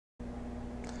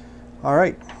All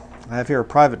right, I have here a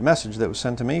private message that was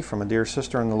sent to me from a dear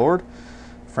sister in the Lord,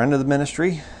 friend of the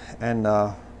ministry, and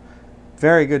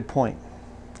very good point.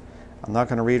 I'm not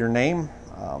going to read her name.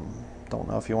 Don't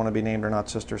know if you want to be named or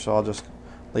not, sister, so I'll just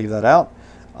leave that out.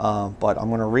 But I'm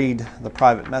going to read the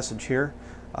private message here.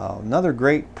 Another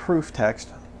great proof text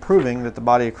proving that the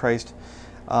body of Christ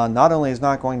not only is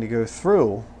not going to go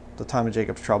through the time of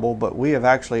Jacob's trouble, but we have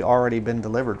actually already been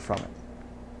delivered from it.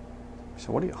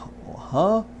 So what do you,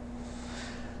 huh?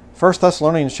 1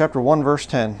 Thessalonians chapter 1, verse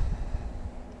 10.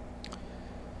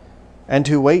 And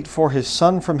to wait for his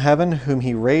Son from heaven, whom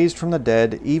he raised from the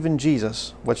dead, even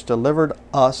Jesus, which delivered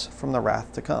us from the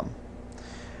wrath to come.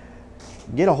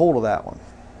 Get a hold of that one.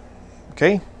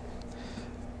 Okay?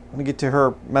 Let me get to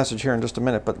her message here in just a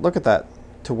minute, but look at that.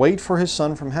 To wait for his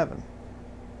Son from heaven.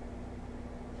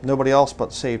 Nobody else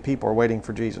but saved people are waiting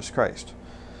for Jesus Christ,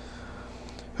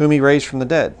 whom he raised from the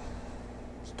dead.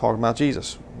 It's talking about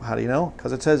Jesus. How do you know?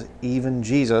 Because it says, even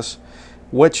Jesus,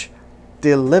 which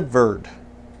delivered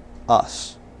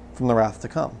us from the wrath to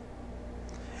come.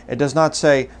 It does not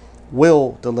say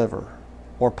will deliver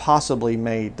or possibly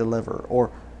may deliver,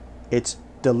 or it's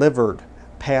delivered,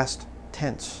 past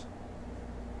tense.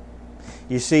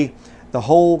 You see, the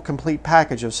whole complete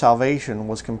package of salvation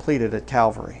was completed at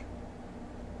Calvary.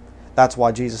 That's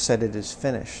why Jesus said it is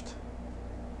finished.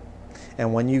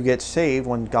 And when you get saved,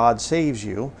 when God saves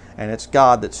you, and it's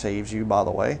God that saves you, by the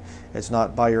way, it's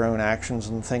not by your own actions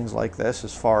and things like this,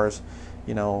 as far as,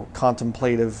 you know,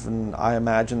 contemplative, and I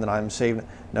imagine that I'm saved.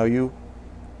 No, you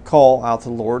call out to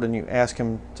the Lord and you ask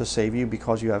him to save you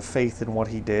because you have faith in what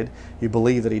he did. You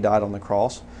believe that he died on the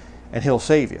cross, and he'll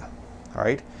save you. All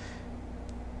right?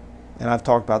 And I've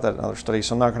talked about that in other studies,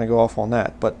 so I'm not going to go off on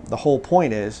that. But the whole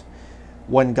point is,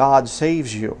 when God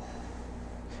saves you,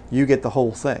 you get the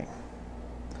whole thing.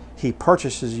 He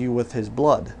purchases you with his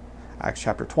blood. Acts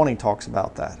chapter 20 talks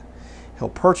about that. He'll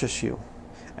purchase you.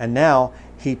 And now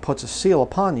he puts a seal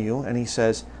upon you and he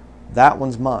says, that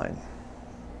one's mine.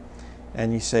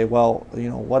 And you say, well, you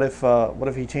know, what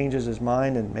if he changes his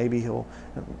mind, and maybe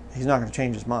he's not going to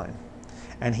change his mind.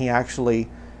 And he actually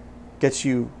gets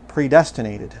you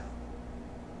predestinated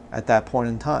at that point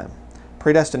in time.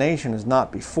 Predestination is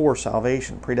not before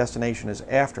salvation. Predestination is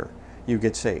after you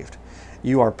get saved.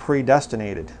 You are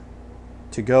predestinated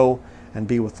to go and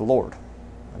be with the Lord.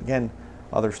 Again,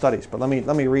 other studies. But let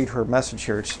me read her message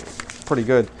here. It's pretty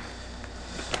good.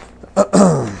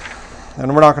 And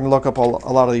we're not going to look up a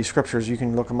lot of these scriptures. You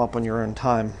can look them up on your own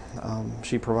time.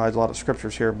 She provides a lot of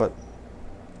scriptures here. But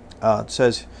it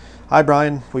says, hi,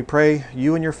 Brian. We pray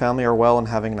you and your family are well and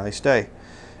having a nice day.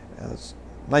 It's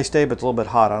a nice day, but it's a little bit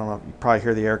hot. I don't know. You probably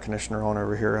hear the air conditioner on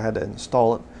over here. I had to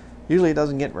install it. Usually it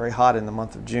doesn't get very hot in the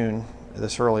month of June,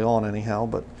 this early on anyhow,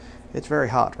 but it's very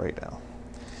hot right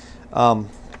now.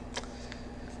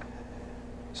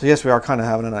 So yes, we are kind of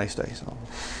having a nice day. So,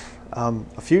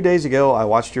 a few days ago, I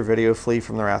watched your video, Flee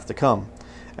from the Wrath to Come.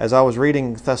 As I was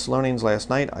reading Thessalonians last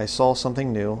night, I saw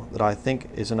something new that I think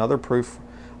is another proof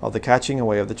of the catching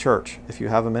away of the church. If you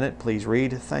have a minute, please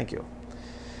read. Thank you.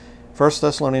 1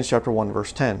 Thessalonians chapter 1,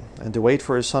 verse 10. And to wait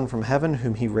for his Son from heaven,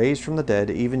 whom he raised from the dead,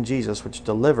 even Jesus, which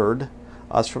delivered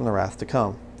us from the wrath to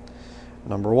come.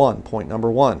 Point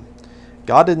number one.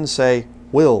 God didn't say,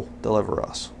 will deliver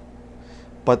us,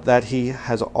 but that he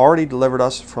has already delivered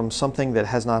us from something that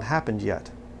has not happened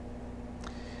yet.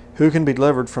 Who can be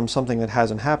delivered from something that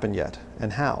hasn't happened yet,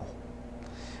 and how?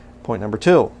 Point number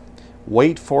two.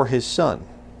 Wait for his Son,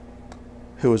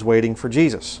 who is waiting for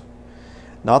Jesus,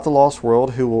 not the lost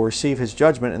world who will receive his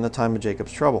judgment in the time of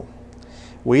Jacob's trouble.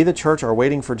 We, the church, are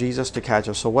waiting for Jesus to catch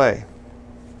us away.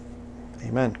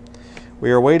 Amen.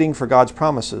 We are waiting for God's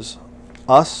promises.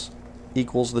 Us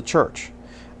equals the church.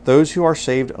 Those who are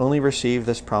saved only receive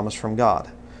this promise from God.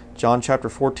 John chapter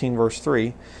 14, verse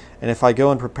 3, and if I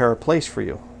go and prepare a place for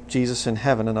you, Jesus in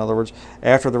heaven, in other words,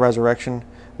 after the resurrection,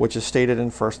 which is stated in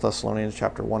 1 Thessalonians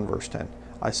chapter 1, verse 10.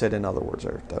 I said in other words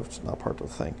there. That's not part of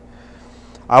the thing.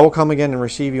 I will come again and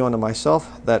receive you unto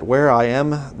myself, that where I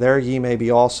am, there ye may be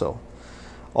also.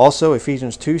 Also,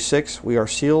 Ephesians 2:6, we are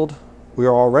sealed. We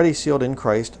are already sealed in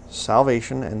Christ,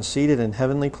 salvation, and seated in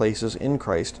heavenly places in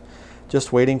Christ,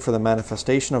 just waiting for the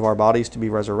manifestation of our bodies to be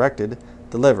resurrected,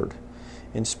 delivered.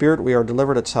 In spirit we are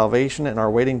delivered at salvation and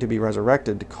are waiting to be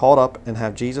resurrected, caught up, and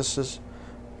have Jesus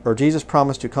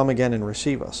promised to come again and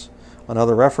receive us.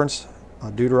 Another reference,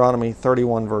 Deuteronomy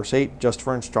 31 verse 8, just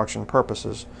for instruction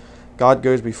purposes. God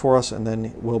goes before us and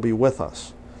then will be with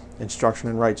us. Instruction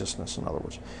in righteousness, in other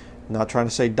words. I'm not trying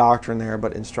to say doctrine there,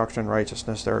 but instruction in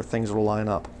righteousness. There are things that will line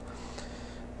up,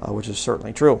 which is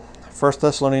certainly true. 1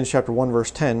 Thessalonians chapter 1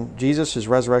 verse 10, Jesus is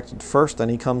resurrected first, then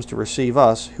he comes to receive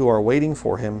us who are waiting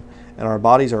for him, and our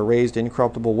bodies are raised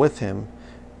incorruptible with him,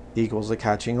 equals the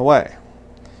catching away.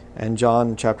 And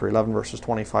John chapter 11 verses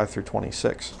 25 through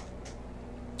 26.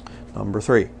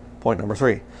 Point number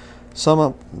 3. Sum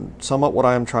up what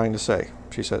I am trying to say,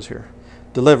 she says here.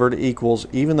 Delivered equals,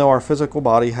 even though our physical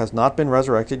body has not been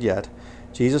resurrected yet,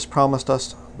 Jesus promised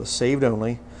us the saved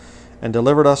only and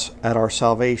delivered us at our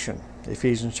salvation.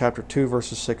 Ephesians chapter 2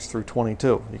 verses 6 through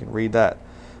 22. You can read that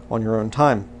on your own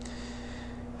time.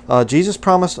 Jesus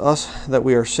promised us that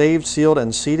we are saved, sealed,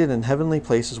 and seated in heavenly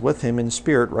places with him in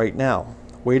spirit right now,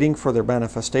 waiting for the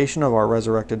manifestation of our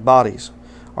resurrected bodies.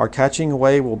 Our catching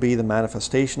away will be the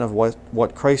manifestation of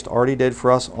what Christ already did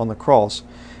for us on the cross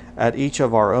at each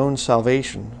of our own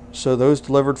salvation. So those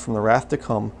delivered from the wrath to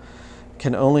come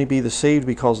can only be the saved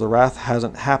because the wrath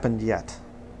hasn't happened yet.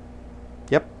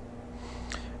 Yep.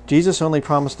 Jesus only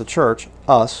promised the church,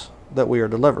 us, that we are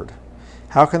delivered.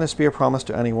 How can this be a promise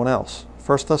to anyone else?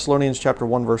 1 Thessalonians chapter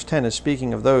 1 verse 10 is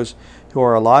speaking of those who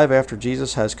are alive after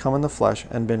Jesus has come in the flesh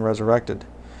and been resurrected.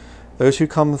 Those who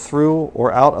come through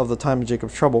or out of the time of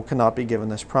Jacob's trouble cannot be given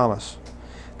this promise.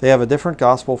 They have a different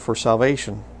gospel for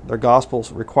salvation. Their gospel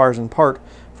requires in part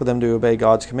for them to obey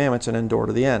God's commandments and endure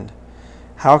to the end.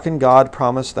 How can God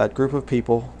promise that group of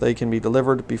people they can be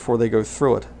delivered before they go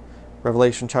through it?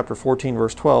 Revelation chapter 14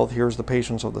 verse 12, here's the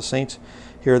patience of the saints.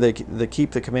 Here they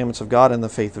keep the commandments of God and the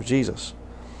faith of Jesus.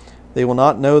 They will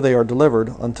not know they are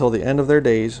delivered until the end of their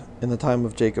days in the time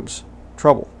of Jacob's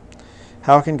trouble.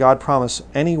 How can God promise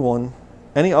any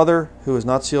other who is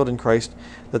not sealed in Christ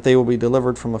that they will be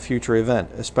delivered from a future event,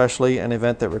 especially an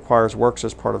event that requires works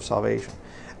as part of salvation?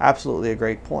 Absolutely a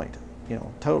great point.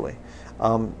 Totally.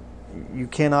 You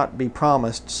cannot be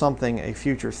promised something, a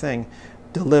future thing,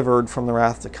 delivered from the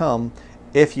wrath to come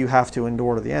if you have to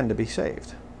endure to the end to be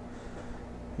saved.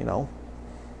 The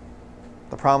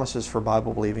promise is for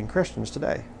Bible-believing Christians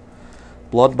today.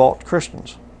 Blood-bought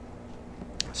Christians.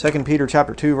 2 Peter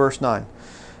chapter 2 verse 9.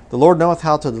 The Lord knoweth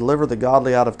how to deliver the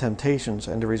godly out of temptations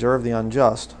and to reserve the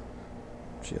unjust.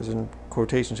 She has in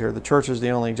quotations here, the church is the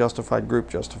only justified group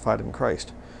justified in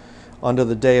Christ, unto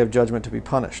the day of judgment to be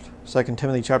punished. 2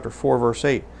 Timothy chapter 4 verse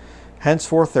 8.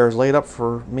 Henceforth there is laid up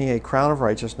for me a crown of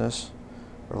righteousness,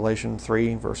 Revelation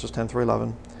 3 verses 10 through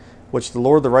 11, which the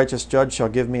Lord the righteous judge shall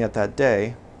give me at that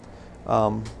day.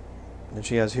 And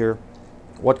she has here,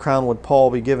 what crown would Paul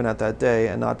be given at that day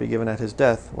and not be given at his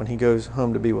death when he goes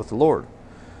home to be with the Lord?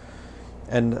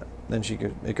 And then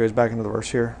it goes back into the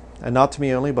verse here. And not to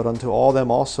me only, but unto all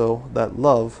them also that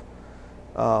love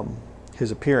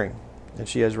his appearing. And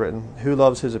she has written, who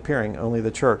loves his appearing? Only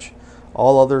the church.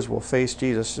 All others will face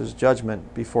Jesus'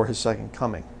 judgment before his second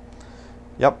coming.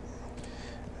 Yep.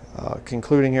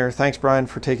 Concluding here, thanks Brian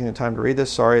for taking the time to read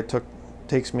this. Sorry it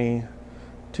takes me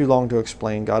too long to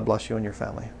explain. God bless you and your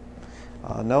family.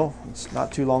 No, it's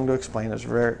not too long to explain. It's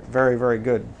very, very, very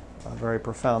good. Very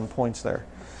profound points there.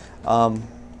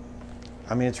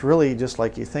 It's really just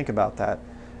like you think about that.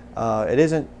 It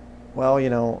isn't,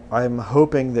 I'm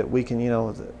hoping that we can,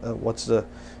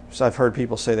 I've heard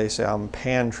people say, I'm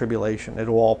pan-tribulation.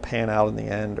 It'll all pan out in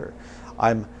the end. Or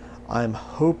I'm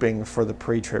hoping for the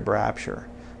pre-trib rapture,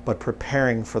 but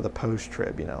preparing for the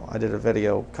post-trib. I did a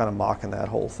video kind of mocking that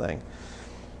whole thing.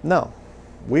 No,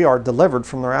 we are delivered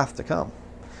from the wrath to come.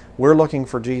 We're looking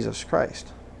for Jesus Christ.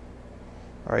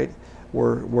 All right,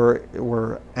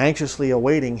 we're anxiously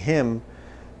awaiting him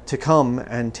to come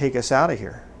and take us out of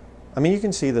here. You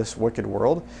can see this wicked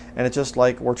world, and it's just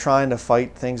like we're trying to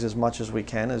fight things as much as we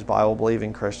can as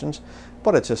Bible-believing Christians,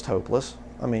 but it's just hopeless.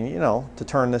 To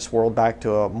turn this world back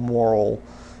to a moral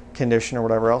condition or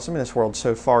whatever else. This world's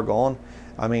so far gone.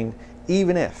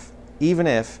 Even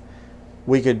if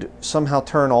we could somehow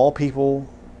turn all people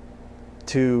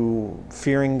to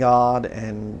fearing God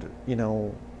and,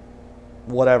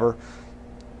 whatever,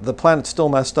 the planet's still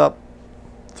messed up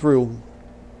through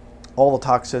all the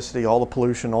toxicity, all the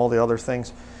pollution, all the other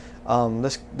things.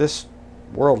 This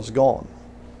world is gone.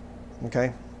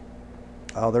 Okay?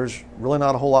 There's really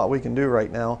not a whole lot we can do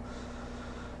right now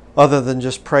other than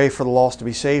just pray for the lost to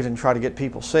be saved and try to get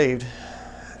people saved.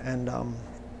 And,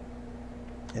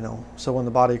 so when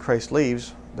the body of Christ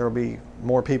leaves, there will be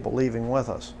more people leaving with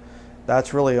us.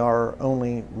 That's really our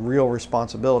only real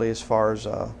responsibility as far as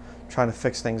trying to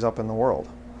fix things up in the world.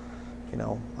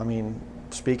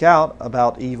 Speak out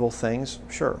about evil things.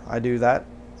 Sure, I do that.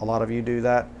 A lot of you do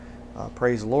that.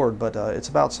 Praise the Lord. But it's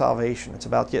about salvation. It's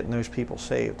about getting those people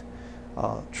saved.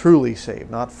 Truly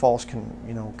saved, not false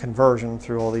conversion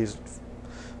through all these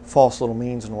false little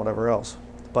means and whatever else.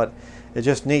 But it's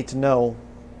just neat to know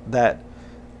that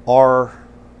our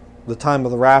the time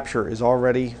of the rapture is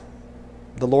already,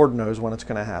 the Lord knows when it's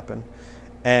going to happen,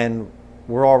 and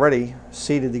we're already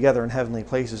seated together in heavenly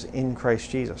places in Christ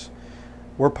Jesus.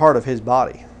 We're part of his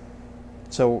body.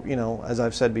 So, you know, as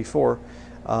I've said before,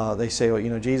 they say, well, you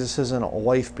know, Jesus isn't a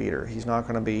wife beater. He's not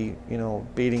going to be, you know,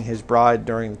 beating his bride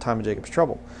during the time of Jacob's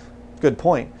trouble. Good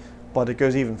point, but it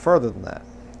goes even further than that.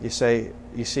 You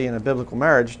see in a biblical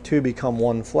marriage, two become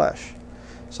one flesh.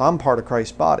 So I'm part of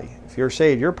Christ's body. If you're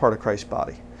saved, you're part of Christ's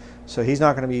body. So he's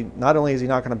not going to be, not only is he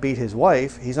not going to beat his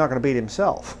wife, he's not going to beat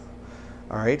himself.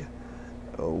 All right?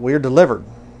 We're delivered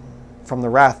from the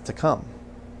wrath to come.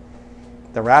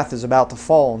 The wrath is about to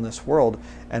fall in this world,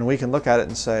 and we can look at it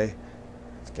and say,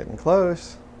 it's getting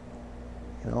close.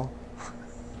 You know,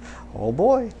 oh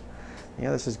boy, you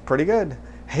know, this is pretty good.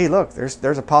 Hey, look,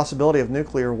 there's a possibility of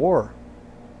nuclear war.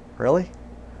 Really?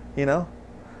 You know?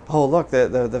 Oh, look,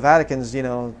 the Vatican's, you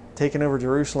know, taking over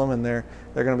Jerusalem, and they're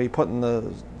going to be putting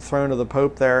the throne of the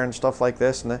Pope there and stuff like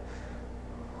this. And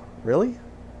really?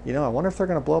 You know, I wonder if they're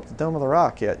going to blow up the Dome of the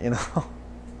Rock yet, you know?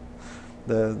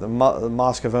 the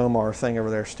Mosque of Omar thing over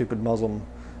there, stupid Muslim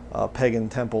pagan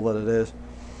temple that it is,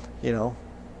 you know.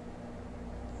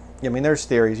 I mean, there's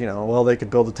theories, you know, well, they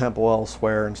could build a temple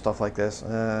elsewhere and stuff like this.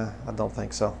 I don't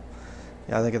think so.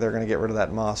 Yeah, I think they're going to get rid of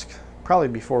that mosque probably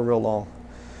before real long.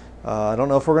 I don't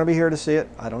know if we're going to be here to see it.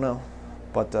 I don't know.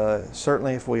 But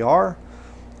certainly if we are,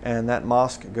 and that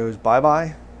mosque goes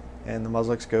bye-bye, and the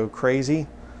Muslims go crazy,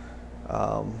 it's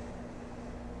going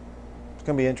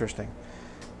to be interesting.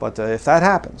 But if that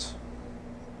happens,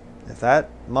 if that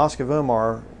Mosque of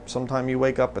Omar, sometime you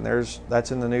wake up and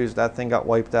that's in the news, that thing got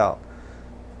wiped out,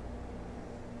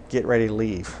 get ready to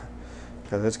leave.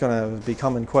 Because it's going to be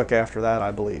coming quick after that,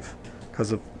 I believe.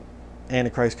 Because of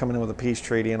Antichrist coming in with a peace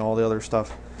treaty and all the other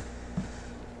stuff.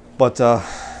 But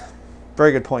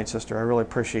very good point, sister. I really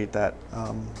appreciate that.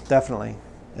 Definitely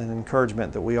an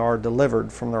encouragement that we are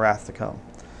delivered from the wrath to come.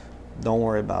 Don't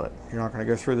worry about it. You're not going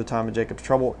to go through the time of Jacob's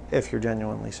trouble if you're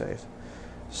genuinely saved.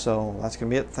 So that's going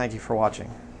to be it. Thank you for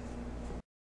watching.